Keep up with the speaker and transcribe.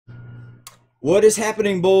What is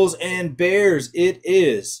happening, Bulls and Bears? It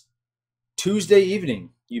is Tuesday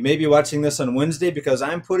evening. You may be watching this on Wednesday because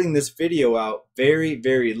I'm putting this video out very,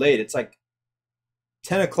 very late. It's like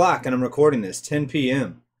 10 o'clock and I'm recording this, 10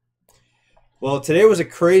 p.m. Well, today was a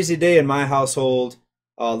crazy day in my household.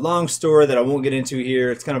 A long story that I won't get into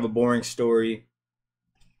here. It's kind of a boring story.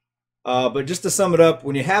 But just to sum it up,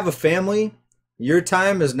 when you have a family, your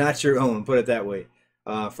time is not your own, put it that way.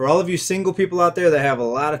 For all of you single people out there that have a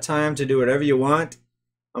lot of time to do whatever you want,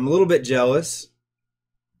 I'm a little bit jealous.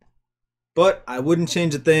 But I wouldn't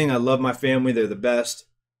change a thing. I love my family. They're the best.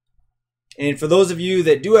 And for those of you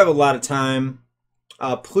that do have a lot of time,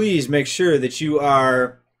 please make sure that you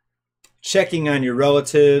are checking on your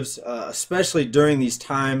relatives, especially during these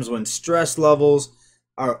times when stress levels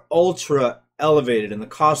are ultra elevated and the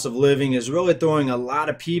cost of living is really throwing a lot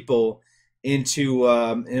of people into,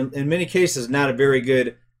 in many cases, not a very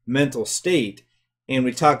good mental state. And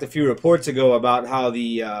we talked a few reports ago about how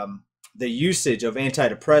the usage of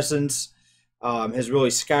antidepressants has really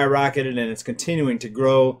skyrocketed, and it's continuing to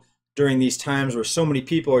grow during these times where so many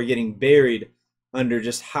people are getting buried under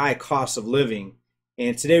just high costs of living.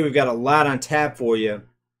 And today we've got a lot on tap for you.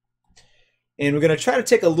 And we're going to try to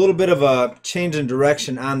take a little bit of a change in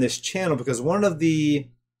direction on this channel because one of the,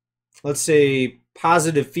 let's say,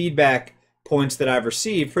 positive feedback points that I've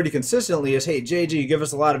received pretty consistently is, hey, JJ, you give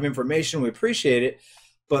us a lot of information. We appreciate it.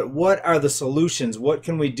 But what are the solutions? What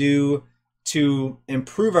can we do to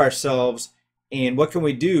improve ourselves? And what can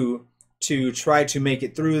we do to try to make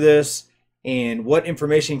it through this? And what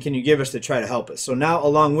information can you give us to try to help us? So now,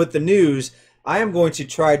 along with the news, I am going to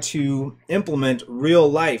try to implement real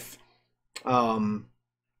life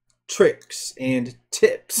tricks and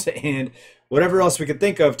tips and whatever else we could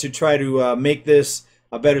think of to try to make this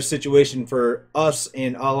a better situation for us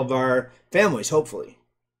and all of our families, hopefully.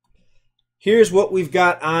 Here's what we've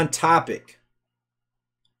got on topic.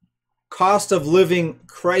 Cost of living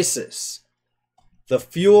crisis. The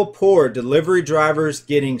fuel poor delivery drivers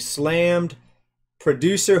getting slammed.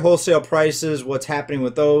 Producer wholesale prices, what's happening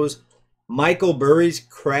with those. Michael Burry's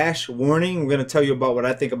crash warning. We're going to tell you about what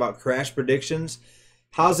I think about crash predictions.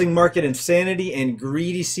 Housing market insanity and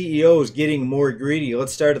greedy CEOs getting more greedy.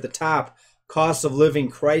 Let's start at the top. Cost of living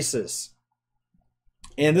crisis.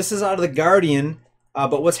 And this is out of The Guardian,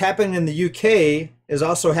 but what's happening in the UK is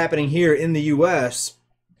also happening here in the US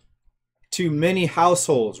to many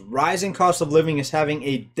households. Rising cost of living is having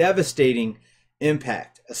a devastating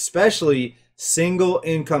impact, especially single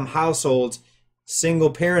income households. Single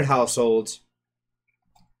parent households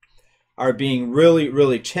are being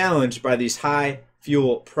really challenged by these high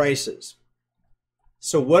fuel prices.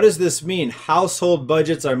 So what does this mean? Household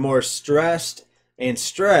budgets are more stressed and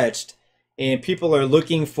stretched, and people are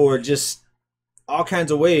looking for just all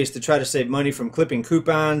kinds of ways to try to save money, from clipping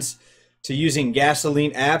coupons to using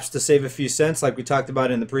gasoline apps to save a few cents like we talked about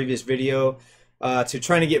in the previous video, to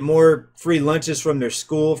trying to get more free lunches from their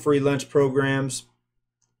school, free lunch programs.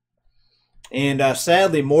 And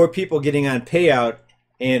sadly, more people getting on payout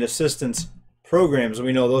and assistance programs.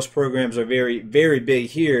 We know those programs are very big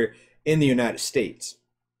here in the United States.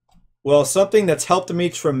 Well, something that's helped me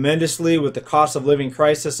tremendously with the cost of living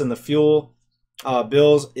crisis and the fuel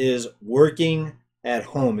bills is working at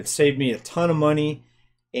home. It saved me a ton of money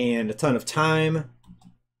and a ton of time.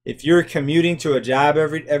 If you're commuting to a job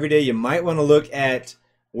every day, you might want to look at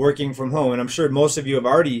working from home. And I'm sure most of you have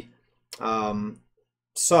already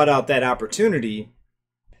sought out that opportunity,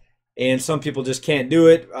 and some people just can't do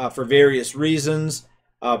it for various reasons,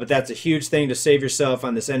 but that's a huge thing to save yourself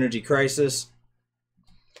on this energy crisis.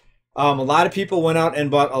 A lot of people went out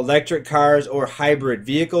and bought electric cars or hybrid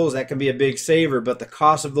vehicles. That can be a big saver, but the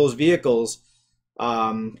cost of those vehicles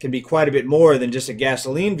can be quite a bit more than just a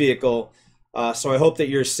gasoline vehicle, so I hope that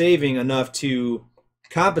you're saving enough to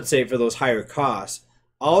compensate for those higher costs.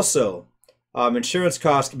 Also, insurance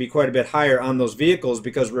costs can be quite a bit higher on those vehicles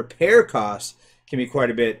because repair costs can be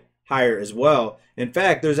quite a bit higher as well. In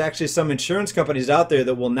fact, there's actually some insurance companies out there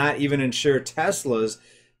that will not even insure Teslas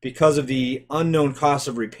because of the unknown cost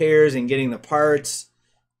of repairs and getting the parts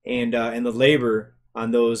and the labor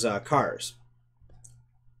on those cars.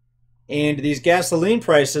 And these gasoline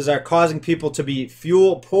prices are causing people to be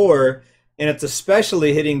fuel poor, and it's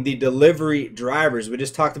especially hitting the delivery drivers. We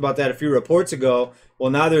just talked about that a few reports ago.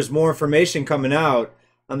 Well, now there's more information coming out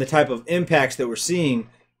on the type of impacts that we're seeing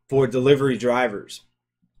for delivery drivers.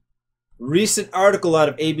 Recent article out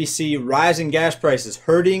of ABC, rising gas prices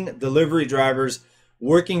hurting delivery drivers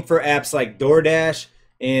working for apps like DoorDash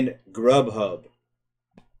and Grubhub.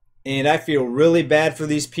 And I feel really bad for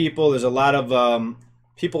these people. There's a lot of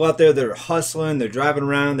people out there that are hustling, they're driving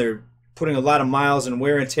around, they're putting a lot of miles and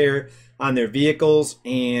wear and tear on their vehicles,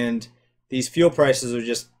 and these fuel prices are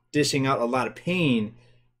just dishing out a lot of pain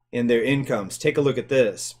in their incomes. Take a look at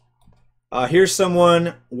this. Here's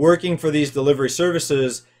someone working for these delivery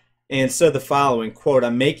services and said the following, quote,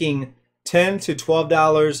 "I'm making $10 to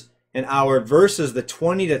 $12 an hour versus the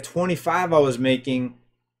 20 to 25 I was making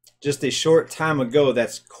just a short time ago."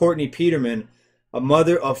 That's Courtney Peterman, a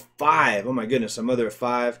mother of 5. Oh my goodness, a mother of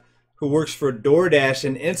 5 who works for DoorDash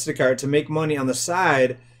and Instacart to make money on the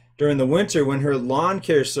side during the winter when her lawn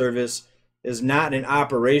care service is not in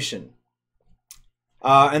operation.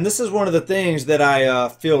 And this is one of the things that I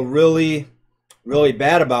feel really, really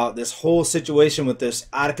bad about, this whole situation with this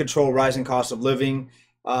out of control rising cost of living.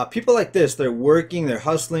 People like this, they're working, they're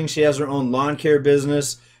hustling. She has her own lawn care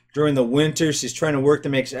business. During the winter, she's trying to work to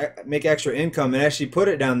make extra income and actually put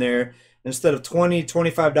it down there. Instead of $20,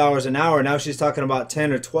 $25 an hour, now she's talking about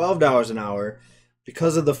 $10 or $12 an hour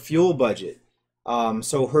because of the fuel budget.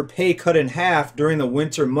 So her pay cut in half during the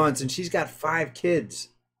winter months, and she's got 5 kids.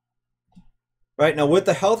 Right now, with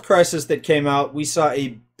the health crisis that came out, we saw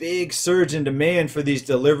a big surge in demand for these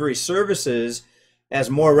delivery services as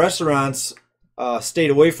more restaurants stayed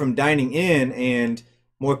away from dining in and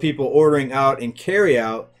more people ordering out and carry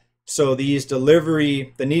out. So the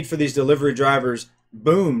need for these delivery drivers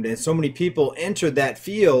boomed, and so many people entered that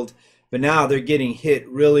field, but now they're getting hit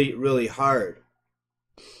really, really hard.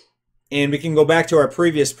 And we can go back to our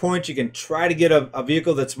previous point. You can try to get a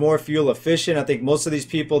vehicle that's more fuel efficient. I think most of these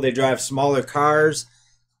people, they drive smaller cars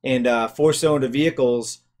and 4-cylinder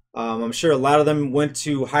vehicles. I'm sure a lot of them went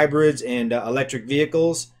to hybrids and electric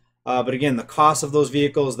vehicles. But again, the cost of those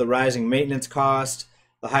vehicles, the rising maintenance cost,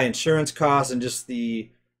 the high insurance costs, and just the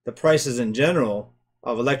prices in general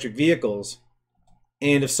of electric vehicles.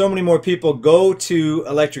 And if so many more people go to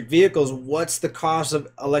electric vehicles, what's the cost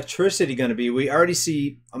of electricity going to be? We already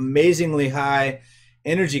see amazingly high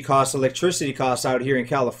energy costs, electricity costs out here in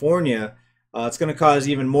California. It's going to cause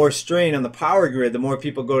even more strain on the power grid the more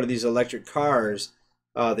people go to these electric cars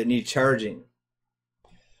that need charging.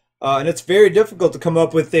 And it's very difficult to come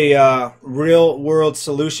up with a real world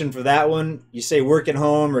solution for that one. You say work at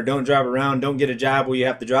home or don't drive around, don't get a job where you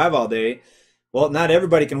have to drive all day. Well, not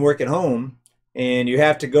everybody can work at home, and you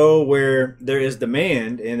have to go where there is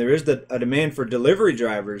demand, and there is a demand for delivery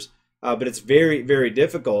drivers, but it's very, very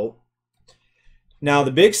difficult. Now,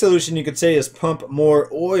 the big solution you could say is pump more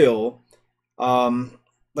oil.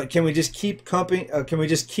 But can we just keep pumping? Can we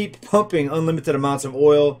just keep pumping unlimited amounts of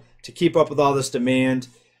oil to keep up with all this demand?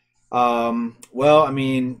 Well, I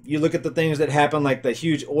mean, you look at the things that happened, like the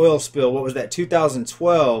huge oil spill. What was that?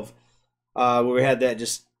 2012, where we had that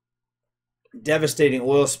just devastating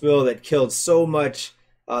oil spill that killed so much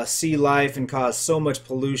sea life and caused so much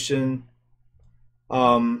pollution.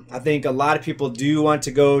 I think a lot of people do want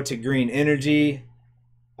to go to green energy,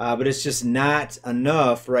 but it's just not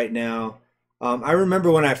enough right now. I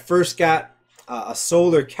remember when I first got a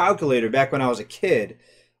solar calculator back when I was a kid.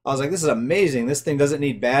 I was like, this is amazing. This thing doesn't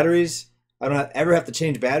need batteries. I don't ever have to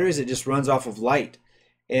change batteries. It just runs off of light.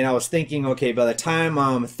 And I was thinking, okay, by the time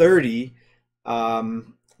I'm 30,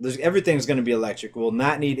 everything's going to be electric. We'll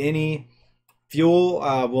not need any fuel.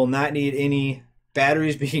 We'll not need any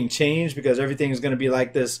batteries being changed because everything is going to be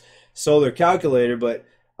like this solar calculator. But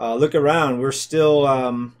look around. We're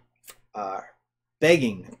still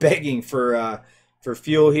begging for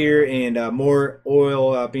fuel here and more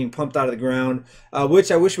oil being pumped out of the ground,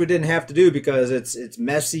 which I wish we didn't have to do because it's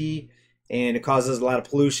messy and it causes a lot of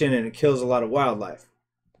pollution and it kills a lot of wildlife.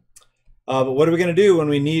 But what are we going to do when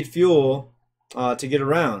we need fuel to get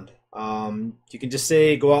around? You can just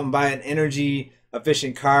say go out and buy an energy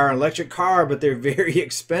efficient car, an electric car, but they're very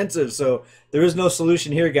expensive. So there is no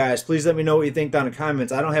solution here, guys. Please let me know what you think down in the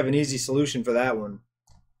comments. I don't have an easy solution for that one.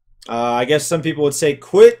 I guess some people would say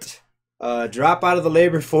quit, drop out of the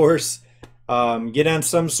labor force, get on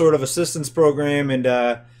some sort of assistance program,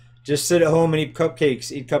 and just sit at home and eat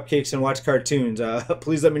cupcakes and watch cartoons.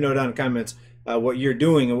 Please let me know down in the comments what you're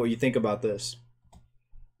doing and what you think about this.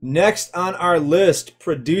 Next on our list,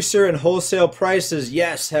 producer and wholesale prices,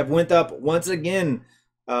 yes, have went up once again.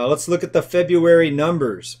 Let's look at the February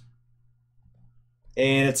numbers.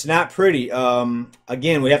 And it's not pretty.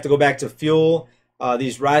 Again, we have to go back to fuel.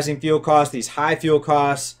 These rising fuel costs, these high fuel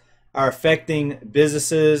costs are affecting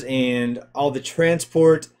businesses, and all the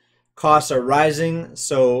transport costs are rising.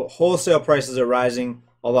 So wholesale prices are rising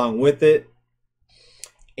along with it.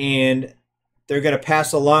 And they're going to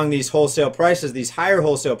pass along these wholesale prices, these higher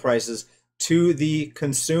wholesale prices, to the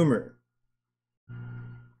consumer.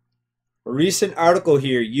 A recent article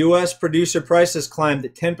here, U.S. producer prices climbed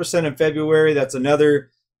at 10% in February. That's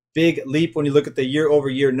another big leap when you look at the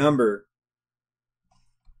year-over-year number.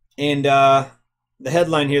 And the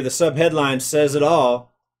headline here, the sub-headline says it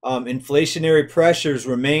all. Inflationary pressures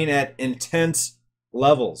remain at intense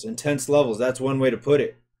levels. Intense levels, that's one way to put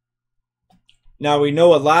it. Now, we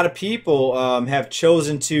know a lot of people have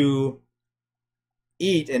chosen to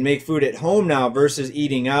eat and make food at home now versus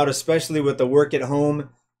eating out, especially with the work at home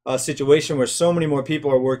situation where so many more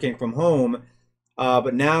people are working from home.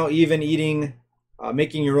 But now even eating,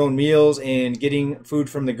 making your own meals and getting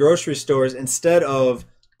food from the grocery stores instead of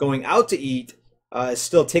going out to eat is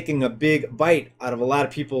still taking a big bite out of a lot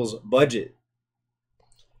of people's budget.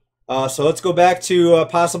 So let's go back to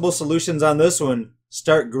possible solutions on this one.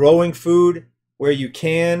 Start growing food where you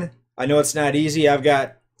can. I know it's not easy. I've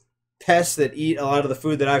got pests that eat a lot of the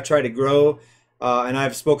food that I've tried to grow, and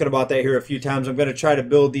I've spoken about that here a few times. I'm going to try to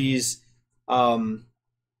build these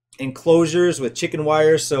enclosures with chicken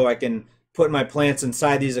wires so I can put my plants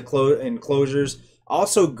inside these enclosures.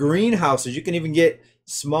 Also, greenhouses. You can even get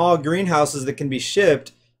small greenhouses that can be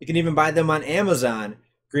shipped. You can even buy them on Amazon.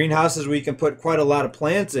 Greenhouses where you can put quite a lot of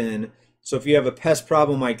plants in. So if you have a pest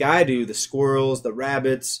problem like I do, the squirrels, the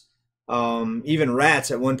rabbits, even rats.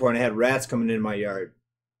 At one point I had rats coming in my yard.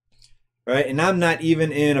 Right? And I'm not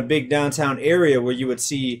even in a big downtown area where you would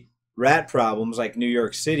see rat problems like New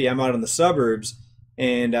York City. I'm out in the suburbs,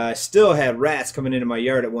 and I still had rats coming into my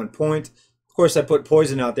yard at one point. Of course, I put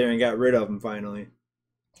poison out there and got rid of them finally.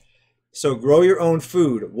 So grow your own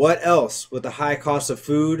food. What else with the high cost of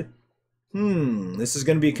food? This is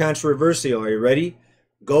going to be controversial. Are you ready?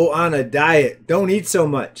 Go on a diet. Don't eat so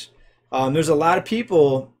much. There's a lot of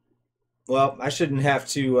people, well, I shouldn't have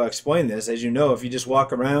to explain this. As you know, if you just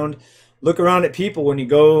walk around, look around at people when you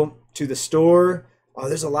go to the store,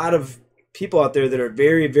 there's a lot of people out there that are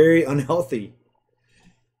very, very unhealthy.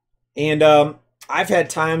 And I've had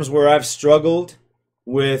times where I've struggled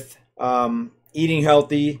with eating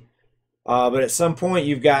healthy, but at some point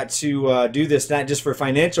you've got to do this not just for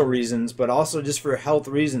financial reasons, but also just for health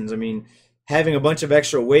reasons. I mean, having a bunch of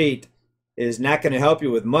extra weight is not going to help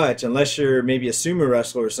you with much unless you're maybe a sumo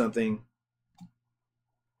wrestler or something.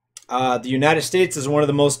 The United States is one of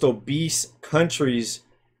the most obese countries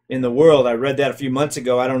in the world. I read that a few months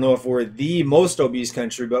ago. I don't know if we're the most obese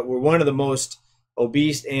country, but we're one of the most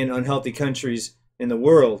obese and unhealthy countries in the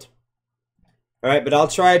world. All right, but I'll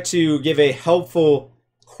try to give a helpful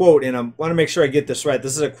quote, and I want to make sure I get this right.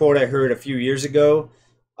 This is a quote I heard a few years ago.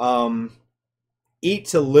 Eat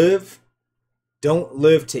to live, don't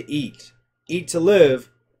live to eat. Eat to live,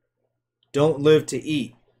 don't live to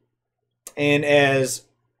eat. And as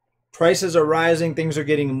prices are rising, things are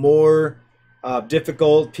getting more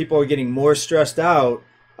difficult, people are getting more stressed out,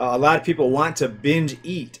 a lot of people want to binge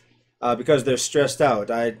eat because they're stressed out.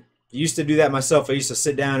 I used to do that myself. I used to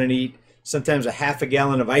sit down and eat sometimes a half a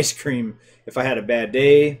gallon of ice cream if I had a bad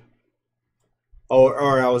day,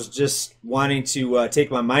 or I was just wanting to take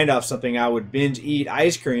my mind off something. I would binge eat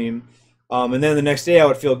ice cream, and then the next day I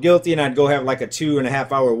would feel guilty and I'd go have like a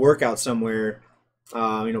 2.5 hour workout somewhere,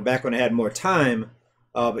 back when I had more time.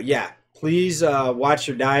 But yeah, please watch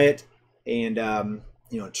your diet and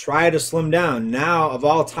try to slim down. Now of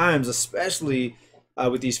all times, especially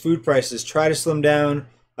with these food prices, try to slim down,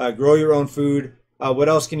 grow your own food. What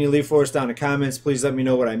else can you leave for us down in the comments? Please let me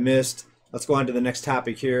know what I missed. Let's go on to the next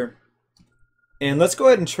topic here. And let's go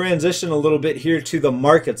ahead and transition a little bit here to the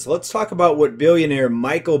markets. Let's talk about what billionaire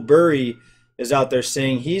Michael Burry is out there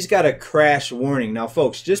saying. He's got a crash warning. Now,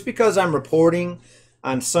 folks, just because I'm reporting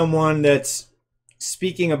on someone that's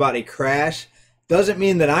speaking about a crash doesn't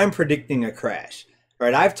mean that I'm predicting a crash. All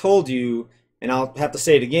right, I've told you, and I'll have to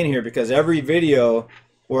say it again here because every video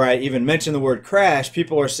where I even mention the word crash,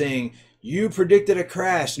 people are saying, you predicted a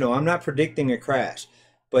crash. No, I'm not predicting a crash.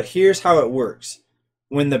 But here's how it works.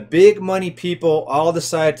 When the big money people all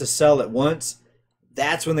decide to sell at once,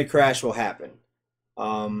 that's when the crash will happen.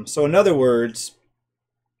 So in other words,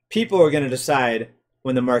 people are going to decide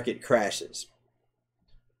when the market crashes.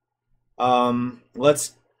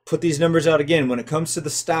 Let's put these numbers out again. When it comes to the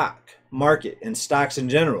stock market and stocks in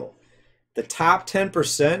general, the top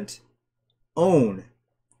 10% own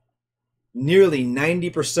nearly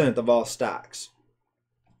 90% of all stocks.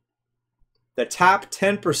 The top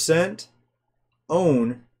 10%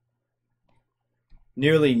 own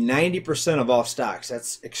nearly 90% of all stocks.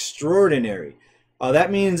 That's extraordinary.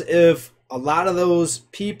 That means if a lot of those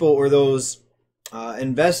people or those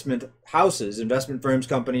investment houses, investment firms,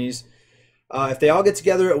 companies, if they all get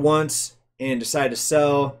together at once and decide to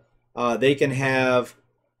sell, they can have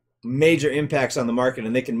major impacts on the market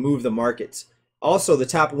and they can move the markets. Also, the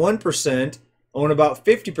top 1% own about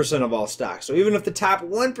 50% of all stocks. So even if the top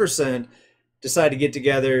 1% decide to get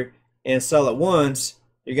together and sell at once,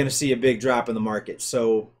 you're going to see a big drop in the market.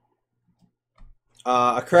 So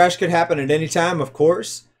A crash could happen at any time, of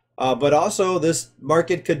course, but also this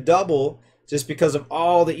market could double just because of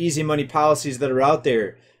all the easy money policies that are out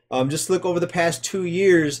there. Just look over the past 2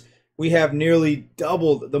 years, we have nearly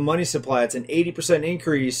doubled the money supply. It's an 80%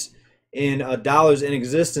 increase in dollars in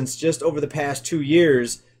existence just over the past 2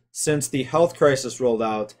 years since the health crisis rolled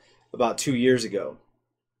out about 2 years ago.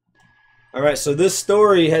 All right, so this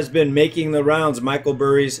story has been making the rounds, Michael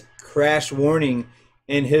Burry's crash warning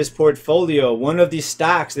in his portfolio. One of the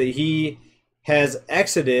stocks that he has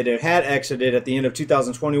exited or had exited at the end of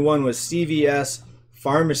 2021 was CVS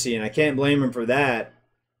Pharmacy, and I can't blame him for that.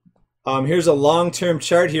 Here's a long-term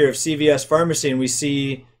chart here of CVS Pharmacy, and we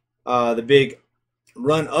see the big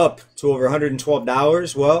run up to over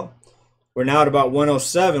 $112. Well, we're now at about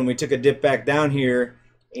 107. We took a dip back down here,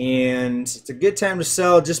 and it's a good time to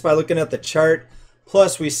sell just by looking at the chart.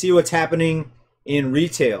 Plus, we see what's happening in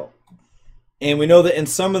retail. And we know that in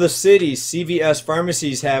some of the cities, CVS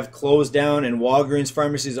pharmacies have closed down, and Walgreens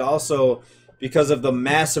pharmacies also, because of the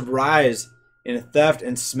massive rise in theft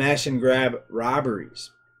and smash and grab robberies.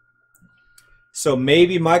 So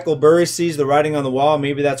maybe Michael Burry sees the writing on the wall.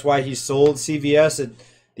 Maybe that's why he sold CVS.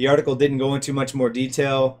 The article didn't go into much more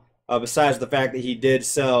detail besides the fact that he did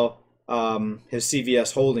sell his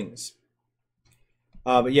CVS holdings.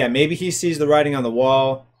 But yeah, maybe he sees the writing on the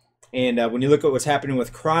wall. And when you look at what's happening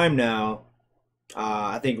with crime now,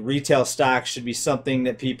 I think retail stocks should be something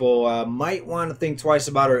that people might want to think twice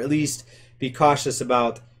about, or at least be cautious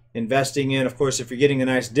about investing in. Of course, if you're getting a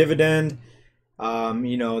nice dividend,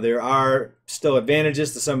 you know, there are still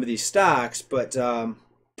advantages to some of these stocks, but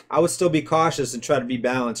I would still be cautious and try to be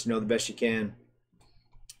balanced, you know, the best you can.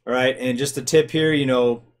 All right, and just a tip here, you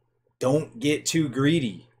know, don't get too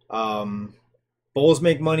greedy. Bulls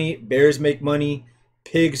make money, bears make money,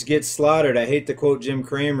 pigs get slaughtered. I hate to quote Jim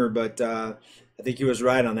Cramer, but I think he was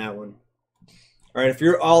right on that one. All right, if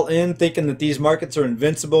you're all in thinking that these markets are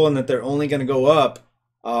invincible and that they're only going to go up,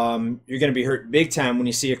 you're going to be hurt big time when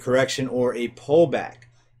you see a correction or a pullback.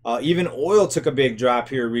 Even oil took a big drop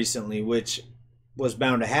here recently, which was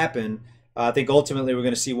bound to happen. I think ultimately we're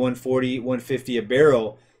going to see 140, 150 a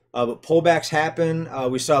barrel. But pullbacks happen.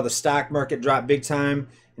 We saw the stock market drop big time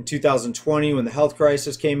in 2020 when the health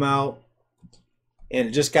crisis came out, and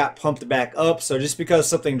it just got pumped back up. So just because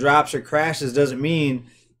something drops or crashes doesn't mean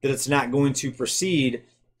that it's not going to proceed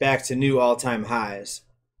back to new all-time highs.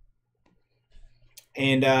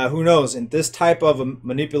 And who knows, in this type of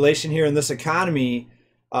manipulation here in this economy,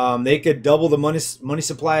 they could double the money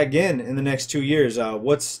supply again in the next 2 years.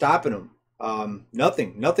 What's stopping them?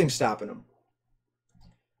 Nothing's stopping them.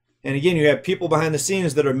 And again, you have people behind the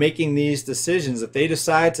scenes that are making these decisions. If they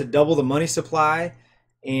decide to double the money supply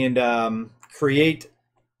and create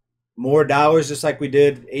more dollars, just like we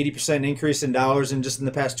did 80% increase in dollars in just in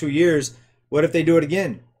the past 2 years, what if they do it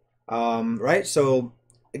again? Right? So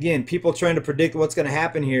again, people trying to predict what's going to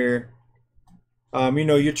happen here. You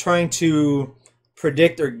know, you're trying to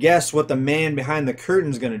predict or guess what the man behind the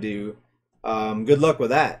curtain is going to do. Good luck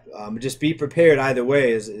with that. Just be prepared either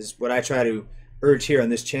way is what I try to urge here on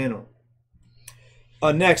this channel.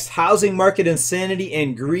 Next, housing market insanity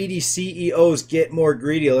and greedy CEOs get more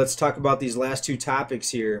greedy. Let's talk about these last two topics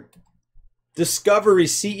here. Discovery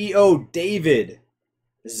CEO David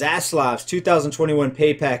Zaslav's 2021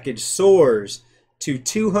 pay package soars to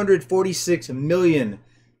 $246 million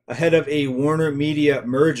ahead of a Warner Media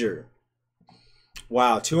merger.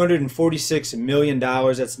 Wow, $246 million.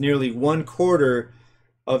 That's nearly $250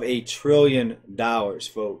 billion,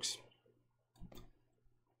 folks,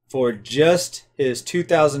 for just his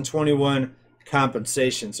 2021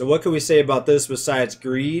 compensation. So what can we say about this besides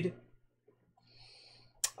greed?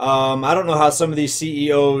 I don't know how some of these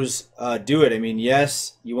CEOs do it. I mean,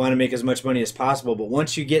 yes, you want to make as much money as possible, but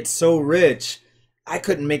once you get so rich, I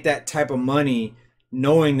couldn't make that type of money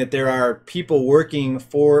knowing that there are people working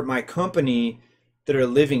for my company that are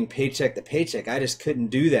living paycheck to paycheck. I just couldn't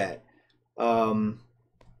do that.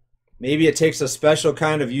 Maybe it takes a special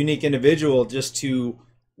kind of unique individual just to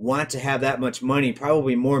want to have that much money,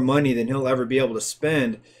 probably more money than he'll ever be able to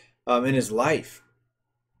spend in his life.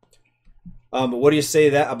 But what do you say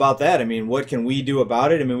about that? I mean, what can we do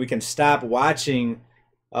about it? I mean, we can stop watching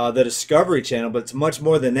the Discovery Channel, but it's much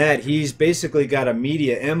more than that. He's basically got a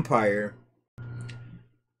media empire.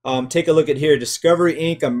 Take a look at here. Discovery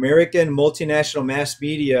Inc., American multinational mass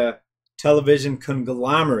media television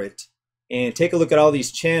conglomerate. And take a look at all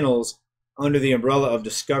these channels under the umbrella of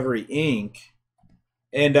Discovery Inc.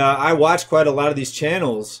 And I watch quite a lot of these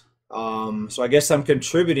channels. So I guess I'm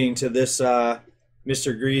contributing to this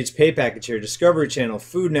Mr. Greed's pay package here. Discovery Channel,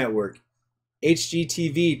 Food Network,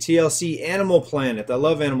 HGTV, TLC, Animal Planet. I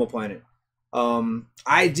love Animal Planet.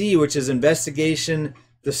 ID, which is investigation,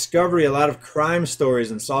 discovery, a lot of crime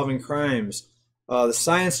stories and solving crimes. The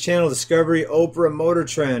Science Channel, Discovery, Oprah, Motor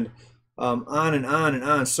Trend, on and on and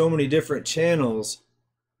on. So many different channels.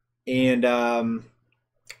 And,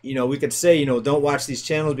 you know, we could say, you know, don't watch these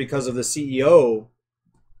channels because of the CEO.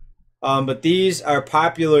 But these are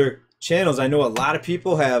popular channels. I know a lot of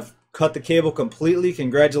people have cut the cable completely.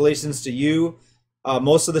 Congratulations to you.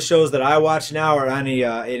 Most of the shows that I watch now are on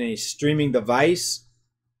a streaming device.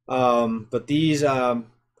 But these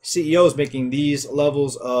CEOs making these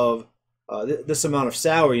levels of this amount of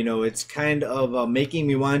salary, you know, it's kind of making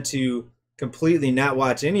me want to completely not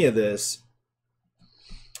watch any of this.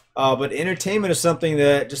 But entertainment is something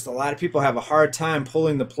that just a lot of people have a hard time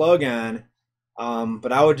pulling the plug on.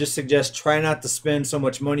 But I would just suggest try not to spend so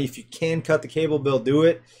much money. If you can cut the cable bill, do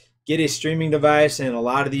it. Get a streaming device, and a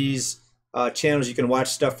lot of these channels you can watch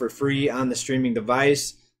stuff for free on the streaming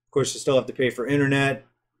device. Of course, you still have to pay for internet.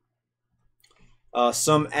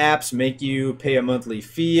 Some apps make you pay a monthly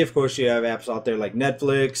fee. Of course, you have apps out there like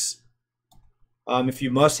Netflix. If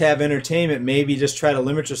you must have entertainment, maybe just try to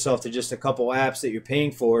limit yourself to just a couple apps that you're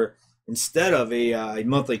paying for instead of a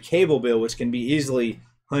monthly cable bill, which can be easily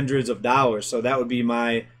hundreds of dollars. So that would be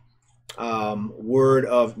my word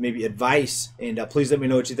of maybe advice. And please let me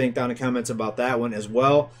know what you think down in the comments about that one as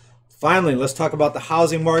well. Finally, let's talk about the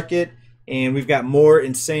housing market. And we've got more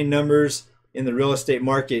insane numbers in the real estate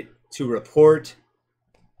market to report.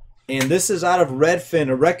 And this is out of Redfin.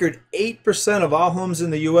 A record 8% of all homes in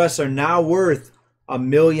the U.S. are now worth $1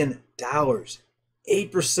 million.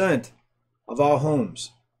 8% of all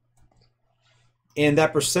homes. And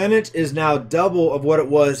that percentage is now double of what it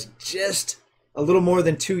was just a little more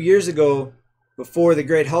than 2 years ago before the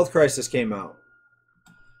great health crisis came out.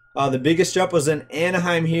 The biggest jump was in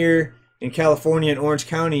Anaheim here in California in Orange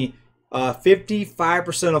County.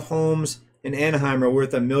 55% of homes in Anaheim are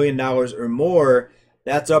worth $1 million or more.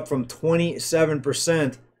 That's up from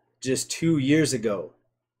 27% just 2 years ago.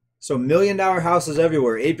 So $1 million houses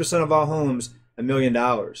everywhere. 8% of all homes, $1 million.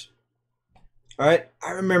 All right.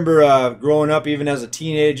 I remember growing up, even as a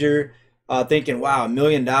teenager, thinking, wow, $1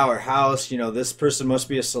 million house. You know, this person must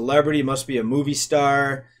be a celebrity, must be a movie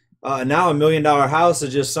star. And now $1 million house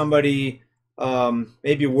is just somebody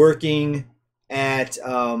maybe working at,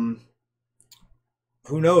 who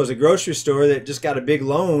knows, a grocery store that just got a big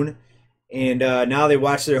loan. And now they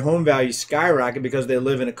watch their home value skyrocket because they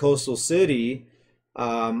live in a coastal city,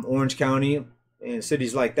 Orange County, and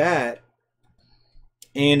cities like that.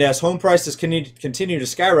 And as home prices continue to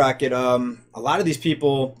skyrocket, a lot of these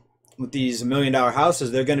people with these $1 million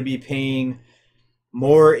houses, they're going to be paying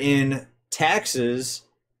more in taxes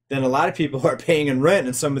than a lot of people are paying in rent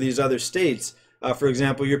in some of these other states. For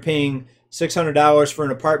example, you're paying $600 for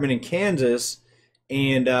an apartment in Kansas,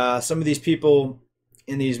 and some of these people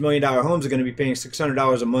in these $1 million homes are going to be paying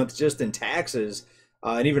 $600 a month just in taxes,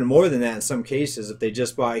 and even more than that in some cases if they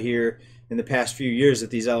just bought here in the past few years at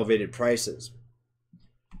these elevated prices.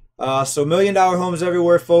 So $1 million homes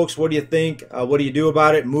everywhere, folks. What do you think? What do you do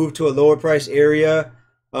about it? Move to a lower price area.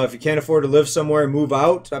 If you can't afford to live somewhere, move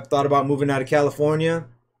out. I've thought about moving out of California.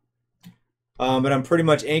 But I'm pretty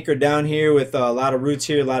much anchored down here with a lot of roots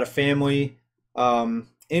here, a lot of family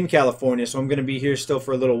in California. So I'm going to be here still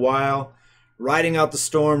for a little while, riding out the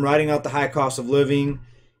storm, riding out the high cost of living,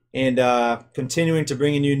 and continuing to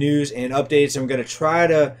bring you news and updates. I'm going to try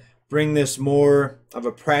to bring this more of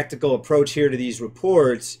a practical approach here to these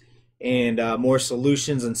reports and more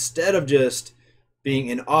solutions instead of just being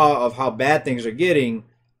in awe of how bad things are getting,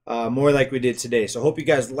 more like we did today. So I hope you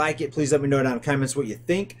guys like it. Please let me know down in the comments what you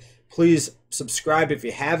think. Please subscribe if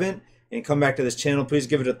you haven't and come back to this channel. Please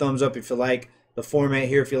give it a thumbs up if you like the format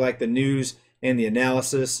here, if you like the news and the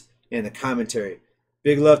analysis and the commentary.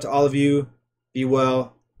 Big love to all of you. Be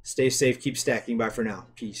well. Stay safe. Keep stacking. Bye for now.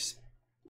 Peace.